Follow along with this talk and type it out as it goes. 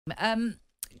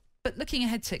But looking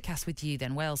ahead to Cass with you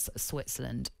then, Wales,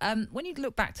 Switzerland. When you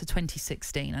look back to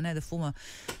 2016, I know the former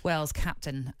Wales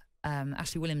captain,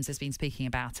 Ashley Williams, has been speaking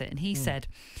about it, and he said,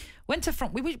 went to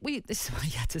France, this is what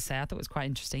he had to say, I thought it was quite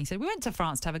interesting. He said, we went to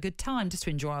France to have a good time, just to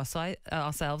enjoy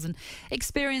ourselves and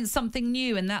experience something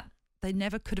new, and that they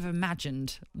never could have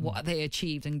imagined what they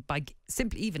achieved, and by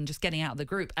simply even just getting out of the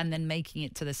group and then making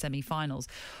it to the semi-finals.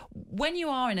 When you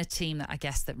are in a team that, I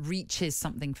guess, that reaches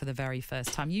something for the very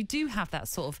first time, you do have that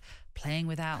sort of playing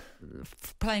with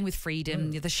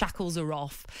freedom, the shackles are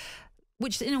off,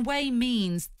 which in a way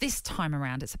means this time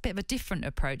around it's a bit of a different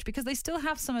approach because they still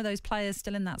have some of those players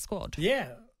still in that squad. Yeah,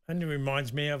 and it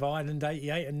reminds me of Ireland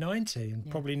 88 and 90 and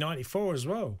probably 94 as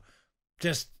well.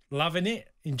 Just loving it,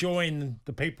 enjoying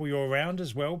the people you're around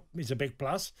as well is a big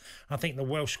plus. I think the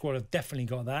Welsh squad have definitely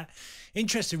got that.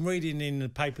 Interesting reading in the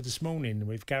paper this morning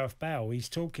with Gareth Bale. He's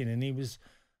talking and he was,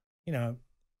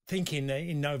 thinking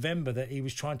in November that he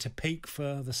was trying to peak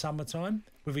for the summertime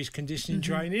with his conditioning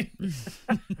training.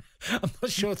 I'm not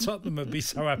sure Tottenham would be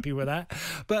so happy with that.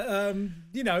 But,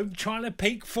 trying to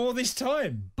peak for this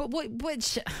time. But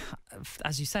which,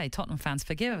 as you say, Tottenham fans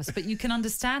forgive us, but you can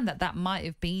understand that might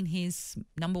have been his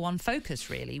number one focus,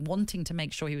 really, wanting to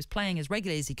make sure he was playing as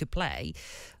regularly as he could play,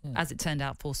 as it turned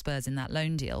out for Spurs in that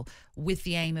loan deal, with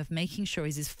the aim of making sure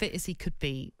he's as fit as he could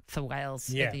be for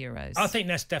Wales at the Euros. I think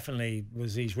that's definitely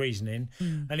was his reasoning.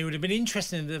 And it would have been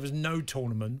interesting if there was no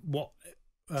tournament, what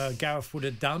Gareth would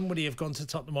have done. Would he have gone to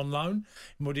Tottenham on loan?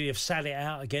 Would he have sat it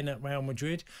out again at Real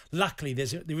Madrid? Luckily,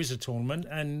 there is a tournament,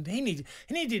 and he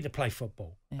needed to play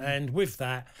football. And with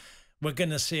that, we're going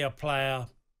to see a player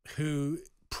who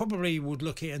probably would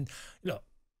look at it and look.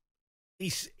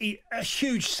 He's a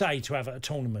huge say to have at a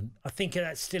tournament. I think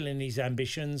that's still in his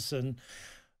ambitions, and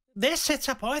they're set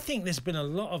up. I think there's been a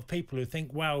lot of people who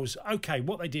think Wales, okay,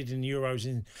 what they did in the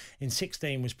Euros in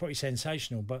 16 was pretty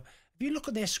sensational, but if you look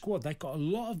at their squad, they've got a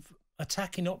lot of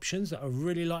attacking options that are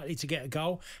really likely to get a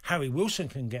goal. Harry Wilson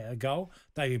can get a goal.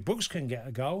 David Brooks can get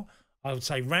a goal. I would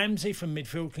say Ramsey from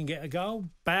midfield can get a goal.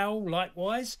 Bale,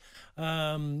 likewise.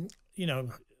 Kiefer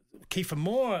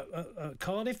Moore at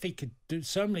Cardiff, he could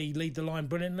certainly lead the line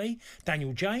brilliantly.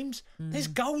 Daniel James. There's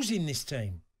goals in this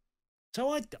team.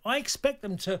 So I expect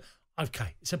them to...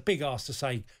 Okay, it's a big ask to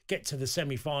say get to the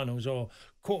semi-finals or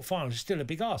quarter-finals. It's still a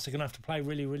big ask. They're going to have to play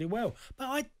really, really well.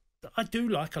 But I do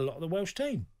like a lot of the Welsh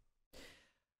team.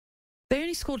 They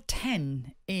only scored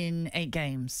 10 in 8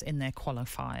 games in their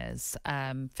qualifiers,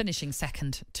 finishing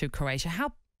second to Croatia.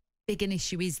 How big an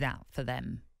issue is that for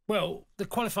them? Well, the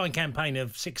qualifying campaign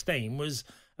of 16 was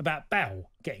about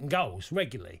Bale getting goals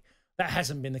regularly. That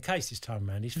hasn't been the case this time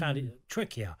around. He's found it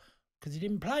trickier because he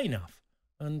didn't play enough.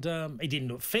 And he didn't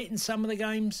look fit in some of the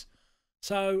games.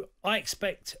 So I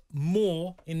expect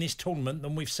more in this tournament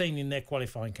than we've seen in their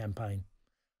qualifying campaign.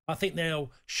 I think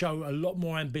they'll show a lot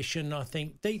more ambition. I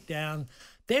think deep down,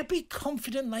 they'll be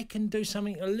confident they can do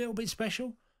something a little bit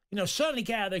special. Certainly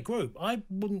get out of their group. I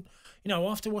wouldn't,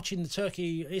 after watching the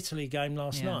Turkey-Italy game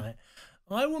last night,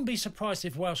 I wouldn't be surprised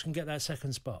if Wales can get that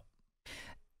second spot.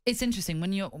 It's interesting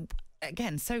when you're,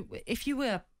 again, so if you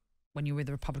were, when you were with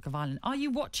the Republic of Ireland, are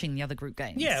you watching the other group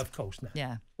games? Yeah, of course. No.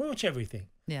 Yeah. We watch everything.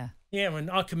 Yeah. Yeah, and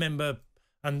I can remember...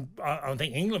 And I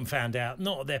think England found out,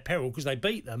 not at their peril because they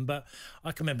beat them, but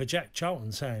I can remember Jack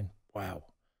Charlton saying, wow,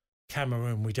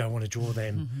 Cameroon, we don't want to draw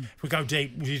them. If we go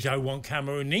deep, we don't want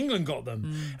Cameroon. England got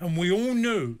them. And we all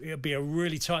knew it would be a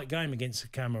really tight game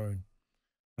against Cameroon.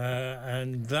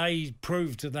 And they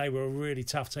proved that they were a really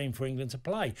tough team for England to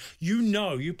play.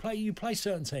 You play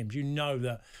certain teams, you know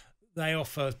that they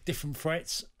offer different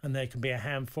threats and they can be a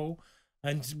handful.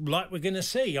 And like we're going to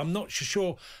see, I'm not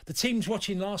sure. The teams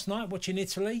watching last night, watching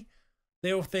Italy,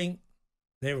 they all think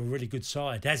they're a really good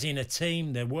side. As in a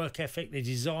team, their work ethic, their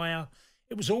desire.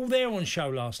 It was all there on show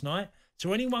last night.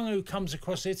 So anyone who comes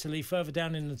across Italy further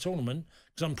down in the tournament,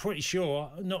 because I'm pretty sure,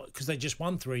 not because they just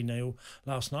won 3-0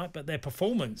 last night, but their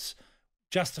performance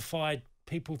justified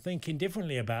people thinking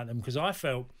differently about them, because I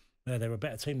felt they're a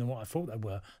better team than what I thought they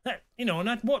were. And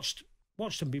I'd watched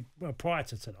them prior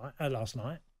to last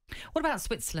night. What about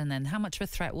Switzerland then? How much of a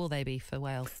threat will they be for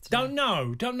Wales today? Don't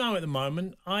know at the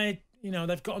moment.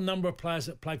 They've got a number of players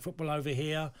that play football over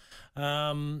here,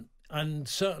 and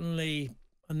certainly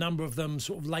a number of them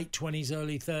sort of late 20s,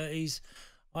 early 30s.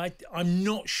 I'm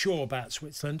not sure about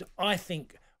Switzerland. I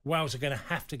think Wales are going to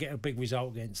have to get a big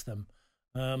result against them.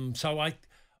 So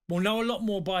we'll know a lot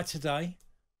more by today.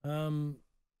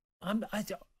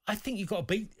 I think you've got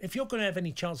to beat... If you're going to have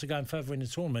any chance of going further in the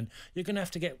tournament, you're going to have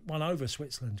to get one over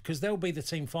Switzerland, because they'll be the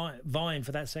team vying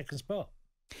for that second spot.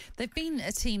 They've been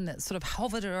a team that sort of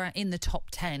hovered around in the top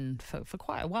 10 for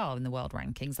quite a while in the world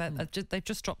rankings. They've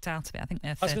just dropped out of it. I think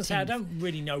they're 13th. I was going to say, I don't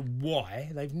really know why.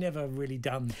 They've never really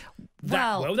done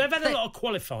that well. They've had a lot of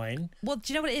qualifying. Well,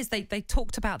 do you know what it is? They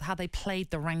talked about how they played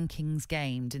the rankings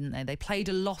game, didn't they? They played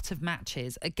a lot of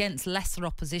matches against lesser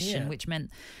opposition, which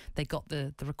meant they got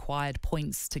the required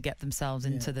points to get themselves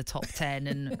into the top 10.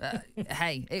 And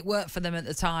hey, it worked for them at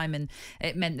the time, and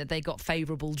it meant that they got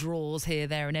favourable draws here,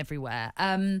 there and everywhere.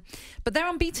 But they're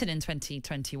unbeaten in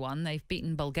 2021. They've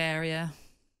beaten Bulgaria.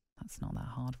 That's not that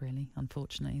hard, really,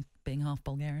 unfortunately, being half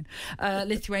Bulgarian.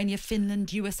 Lithuania,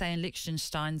 Finland, USA and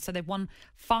Liechtenstein. So they've won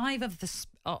 5 of the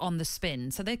on the spin.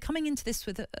 So they're coming into this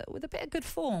with a bit of good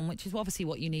form, which is obviously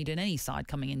what you need in any side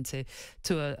coming into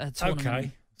a tournament.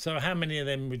 Okay, so how many of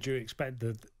them would you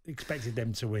expected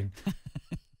them to win?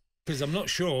 Because I'm not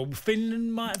sure.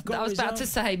 Finland might have got. I was about to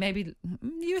say maybe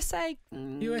USA.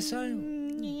 USA.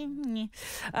 No,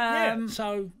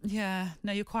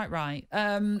 you're quite right.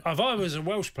 If I was a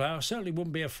Welsh player, I certainly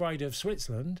wouldn't be afraid of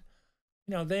Switzerland.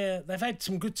 You know, they've had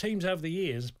some good teams over the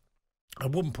years. I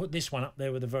wouldn't put this one up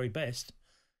there with the very best.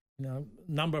 You know,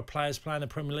 number of players playing the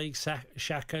Premier League: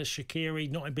 Xhaka, Shaqiri,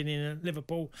 not been in at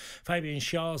Liverpool. Fabian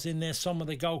Schar's in there. Sommer,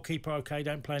 the goalkeeper, okay,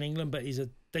 don't play in England, but he's a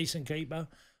decent keeper.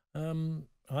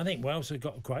 I think Wales have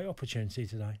got a great opportunity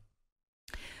today.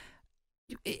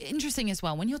 Interesting as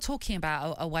well, when you're talking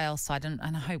about a Wales side, and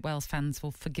I hope Wales fans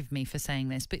will forgive me for saying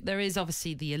this, but there is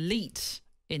obviously the elite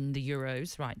in the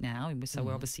Euros right now. So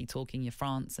we're obviously talking your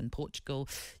France and Portugal.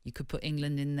 You could put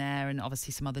England in there and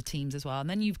obviously some other teams as well. And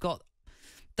then you've got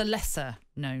the lesser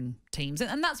known teams.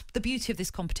 And that's the beauty of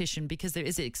this competition, because there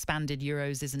is expanded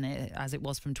Euros, isn't it, as it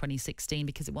was from 2016,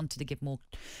 because it wanted to give more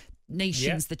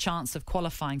nations the chance of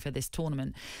qualifying for this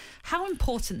tournament. How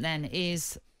important then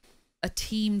is a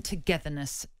team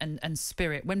togetherness and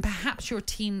spirit when perhaps you're a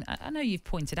team, I know you've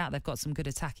pointed out they've got some good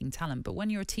attacking talent, but when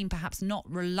you're a team perhaps not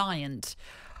reliant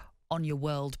on your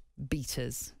world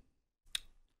beaters?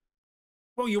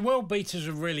 Well, your world beaters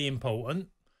are really important.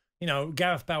 You know,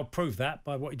 Gareth Bale proved that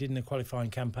by what he did in the qualifying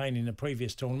campaign in the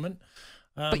previous tournament.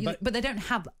 But they don't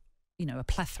have, a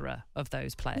plethora of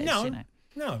those players.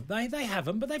 No, they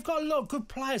haven't, but they've got a lot of good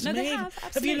players. No, they have,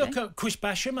 absolutely. If you look at Chris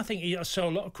Basham, I saw a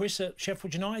lot of Chris at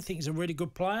Sheffield United. I think he's a really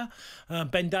good player.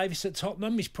 Ben Davies at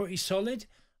Tottenham, he's pretty solid.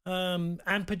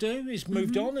 Ampadu has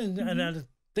moved on and had a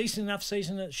decent enough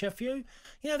season at Sheffield.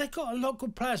 They've got a lot of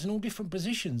good players in all different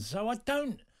positions. So I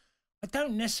don't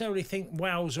necessarily think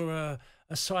Wales are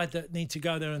a side that need to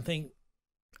go there and think,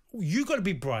 you've got to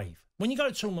be brave. When you go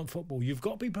to tournament football, you've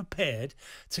got to be prepared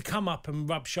to come up and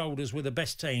rub shoulders with the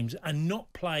best teams and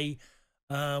not play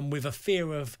with a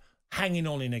fear of hanging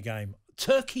on in a game.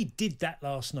 Turkey did that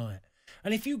last night.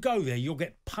 And if you go there, you'll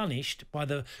get punished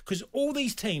because all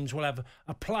these teams will have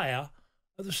a player,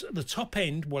 at the top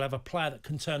end will have a player that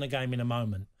can turn a game in a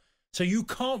moment. So you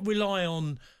can't rely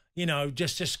on,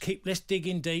 just let's dig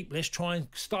in deep, let's try and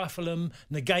stifle them,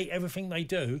 negate everything they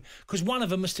do, because one of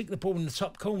them will stick the ball in the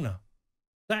top corner.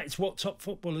 That's what top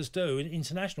footballers do at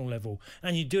international level.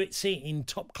 And you see it in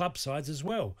top club sides as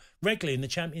well, regularly in the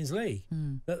Champions League.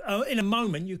 That, in a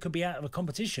moment, you could be out of a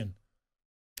competition.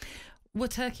 Were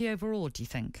Turkey overawed, do you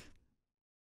think?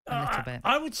 A little bit.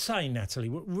 I would say, Natalie,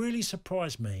 what really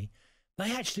surprised me,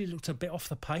 they actually looked a bit off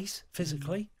the pace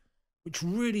physically, which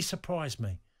really surprised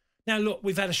me. Now, look,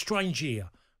 we've had a strange year.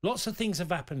 Lots of things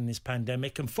have happened in this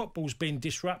pandemic, and football's been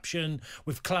disruption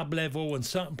with club level, and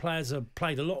certain players have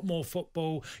played a lot more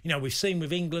football. We've seen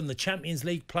with England, the Champions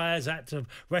League players had to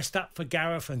rest up for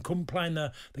Gareth and couldn't play in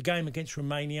the game against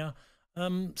Romania.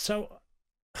 So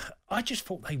I just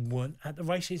thought they weren't at the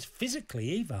races physically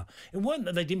either. It weren't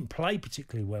that they didn't play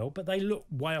particularly well, but they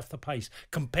looked way off the pace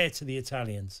compared to the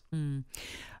Italians.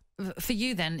 For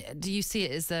you then, do you see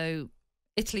it as though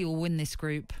Italy will win this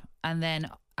group, and then,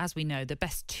 as we know, the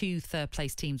best 2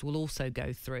 third-place teams will also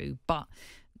go through, but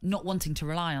not wanting to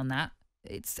rely on that,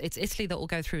 it's Italy that will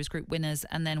go through as group winners,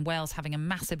 and then Wales having a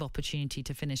massive opportunity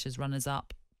to finish as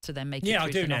runners-up to then make it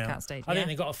through to the knockout stage? I think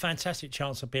they've got a fantastic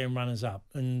chance of being runners-up.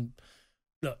 And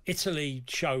look, Italy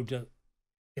showed that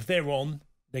if they're on,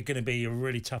 they're going to be a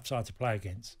really tough side to play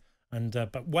against. And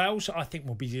but Wales, I think,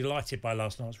 will be delighted by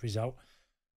last night's result,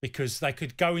 because they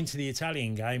could go into the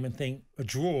Italian game and think a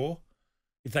draw.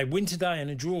 If they win today and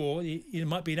a draw, it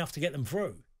might be enough to get them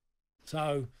through.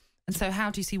 So how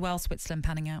do you see Wales, Switzerland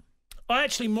panning out? I'm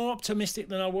actually more optimistic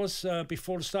than I was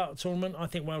before the start of the tournament. I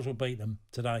think Wales will beat them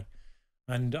today.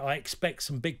 And I expect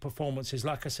some big performances.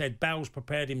 Like I said, Bale's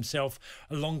prepared himself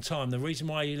a long time. The reason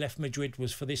why he left Madrid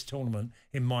was for this tournament,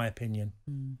 in my opinion.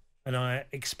 And I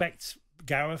expect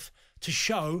Gareth to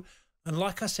show, and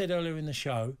like I said earlier in the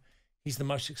show, he's the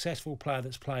most successful player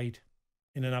that's played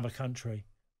in another country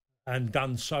and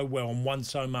done so well and won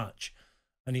so much.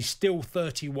 And he's still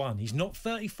 31. He's not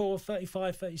 34,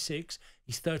 35, 36.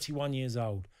 He's 31 years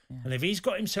old. Yeah. And if he's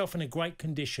got himself in a great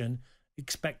condition,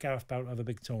 expect Gareth Bale to have a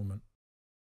big tournament.